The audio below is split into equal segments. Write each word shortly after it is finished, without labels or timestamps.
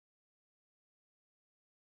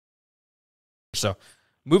So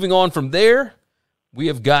moving on from there, we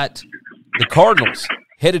have got the Cardinals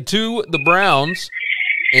headed to the Browns.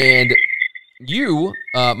 And you,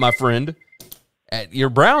 my friend, your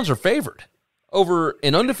Browns are favored over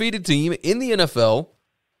an undefeated team in the NFL.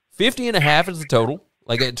 50.5 is the total,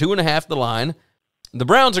 like at 2.5 the line. The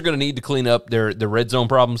Browns are going to need to clean up their red zone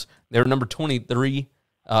problems. They're number 23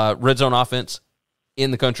 red zone offense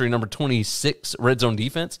in the country, number 26 red zone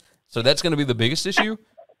defense. So that's going to be the biggest issue.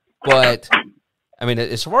 But, I mean,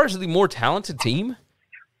 as far as the more talented team,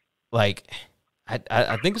 like,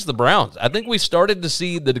 I think it's the Browns. I think we started to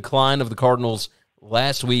see the decline of the Cardinals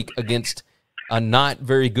last week against a not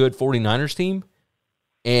very good 49ers team.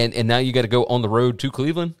 And now you got to go on the road to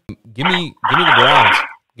Cleveland. Give me the Browns.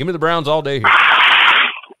 Give me the Browns all day here.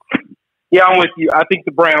 Yeah, I'm with you. I think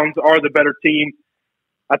the Browns are the better team.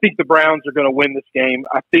 I think the Browns are going to win this game.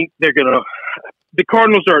 I think they're going to – the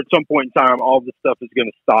Cardinals are at some point in time, all this stuff is going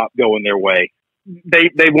to stop going their way.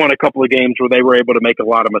 They won a couple of games where they were able to make a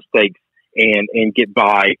lot of mistakes and get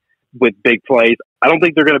by with big plays. I don't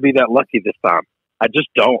think they're going to be that lucky this time. I just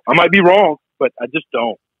don't. I might be wrong, but I just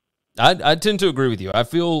don't. I tend to agree with you. I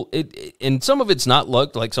feel it, and some of it's not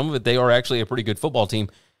luck. Like some of it, they are actually a pretty good football team.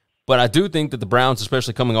 But I do think that the Browns,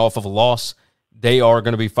 especially coming off of a loss, they are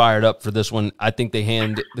going to be fired up for this one. I think they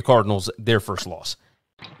hand the Cardinals their first loss.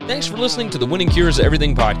 Thanks for listening to the Winning Cures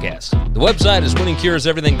Everything podcast. The website is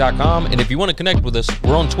winningcureseverything.com, and if you want to connect with us,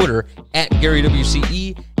 we're on Twitter at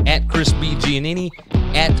GaryWCE, at Chris B. Giannini,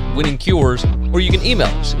 at Winning Cures, or you can email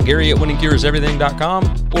us, Gary at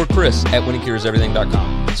winningcureseverything.com or Chris at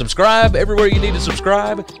winningcureseverything.com. Subscribe everywhere you need to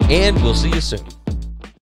subscribe, and we'll see you soon.